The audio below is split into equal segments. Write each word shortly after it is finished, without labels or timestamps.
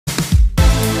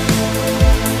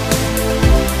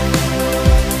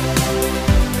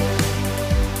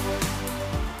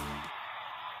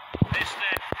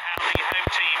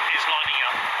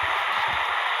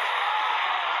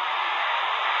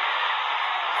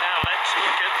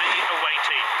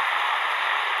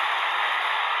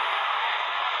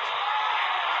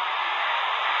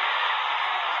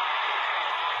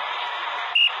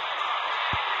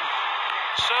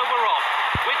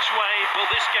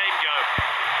this game go?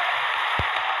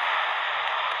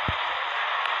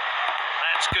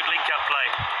 That's good link-up play.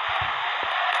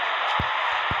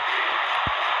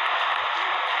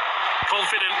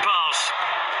 Confident pass.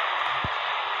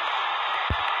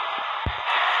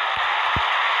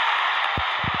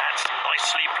 That's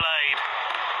nicely played.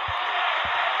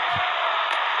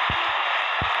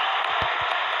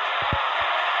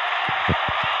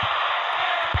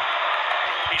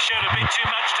 He showed a bit too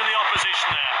much to the opposition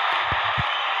there.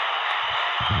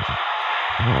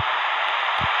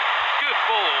 Good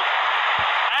ball.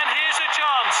 And here's a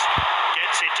chance.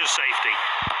 Gets it to safety.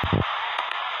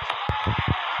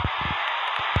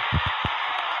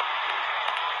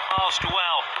 Passed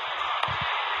well.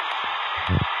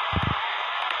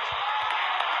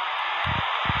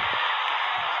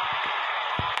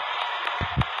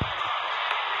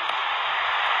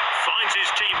 Finds his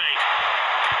teammate.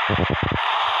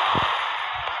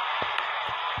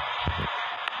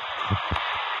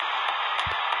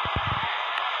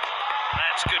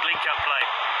 That's good link-up play.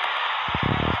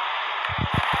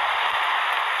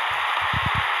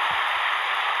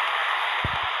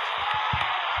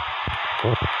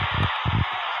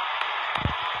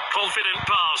 Confident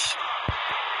pass.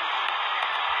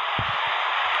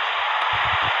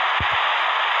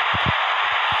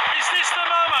 Is this the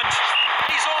moment?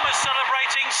 He's almost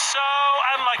celebrating, so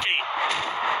unlucky.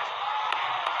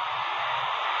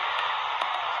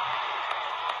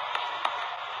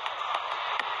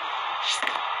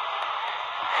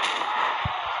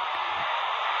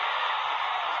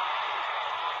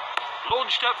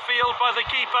 Launched upfield by the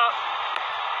keeper.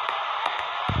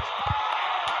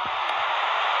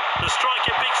 The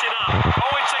striker picks it up.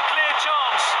 Oh, it's a clear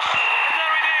chance. And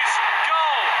there it is.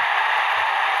 Goal.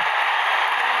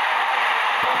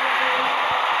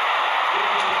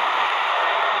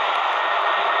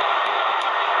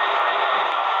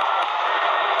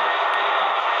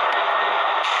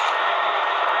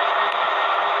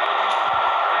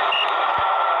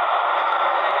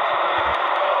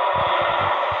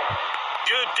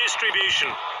 Good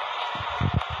distribution.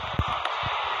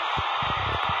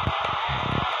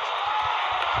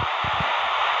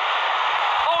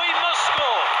 Oh, he must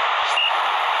score.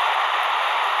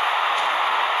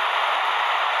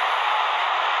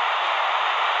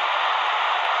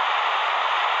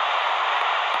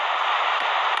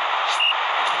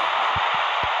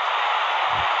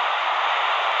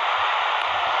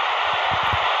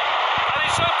 And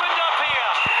it's opened up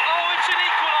here. Oh, it's an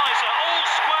equaliser, all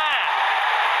square.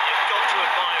 You've got to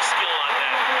admire skill like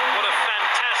that. What a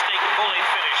fantastic volley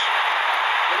finish.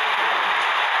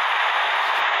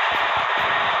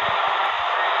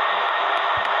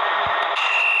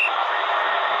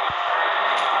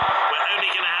 We're only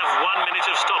going to have 1 minute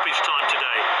of stoppage time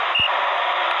today.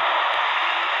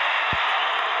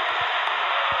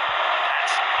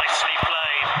 That's nicely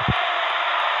played.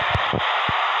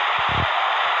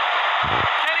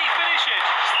 Can he finish it?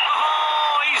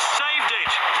 Oh, he saved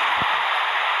it.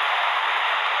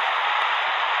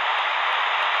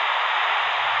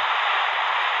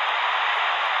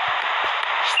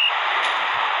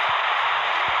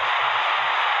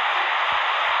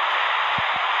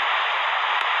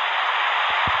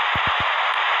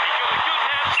 He got a good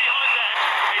hand behind that.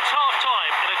 It's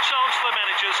half-time and a chance for the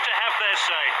managers to have their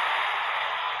say.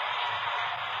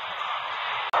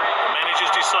 The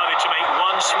manager's decided to make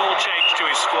one small change to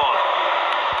his squad.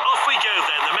 Off we go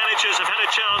then. The managers have had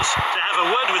a chance to have a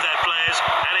word with their players,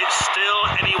 and it's still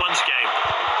anyone's game.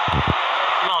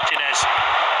 Martinez.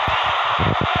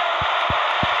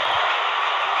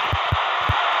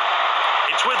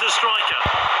 It's with the striker.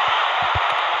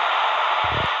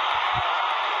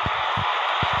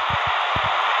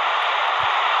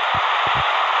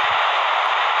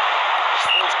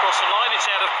 Ball's across the line, it's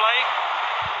out of play.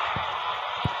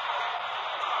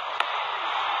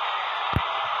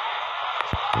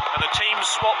 And the team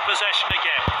swap possession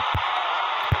again.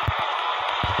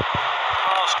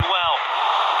 Passed well.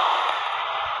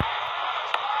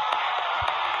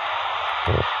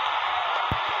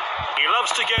 He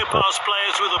loves to go past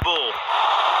players with the ball.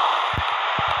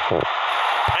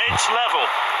 It's level.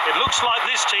 It looks like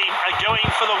this team are going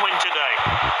for the win today.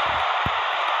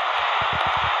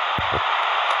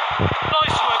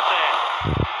 Nice work there.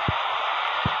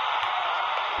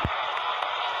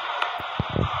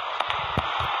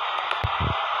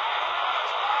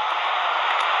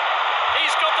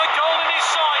 He's got the goal in his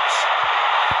sights.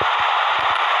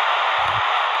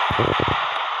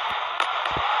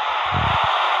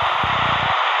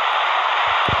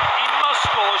 He must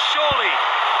score, surely.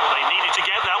 Well, they needed to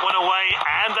get that one away,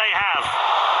 and they have.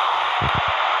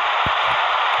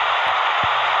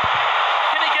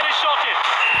 Can he get a shot in?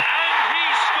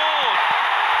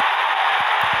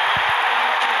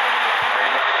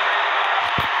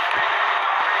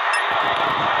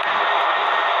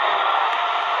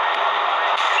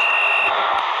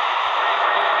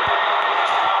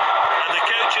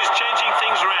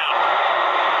 comes round.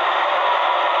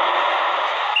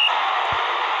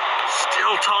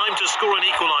 Still time to score an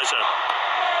equaliser.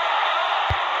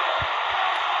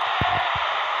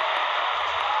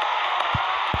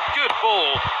 Good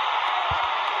ball.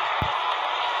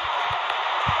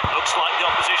 Looks like the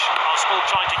opposition are still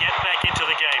trying to get back into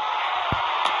the game.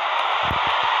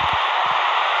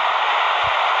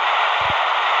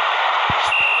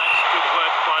 Well, that's good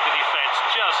work by the defence,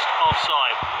 just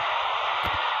offside.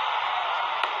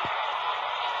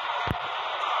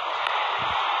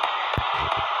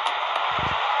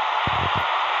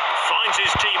 Finds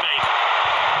his teammate.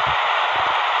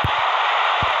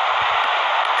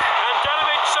 And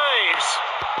ADWI saves.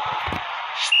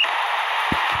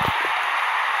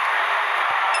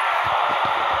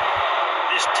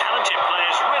 This talented player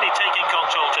is really taking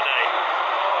control today.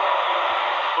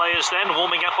 Players then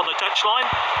warming up on the touchline.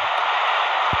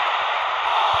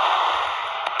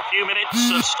 A few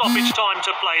minutes of stoppage time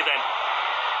to play then.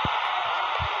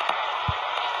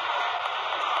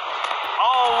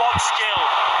 Oh, what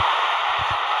skill!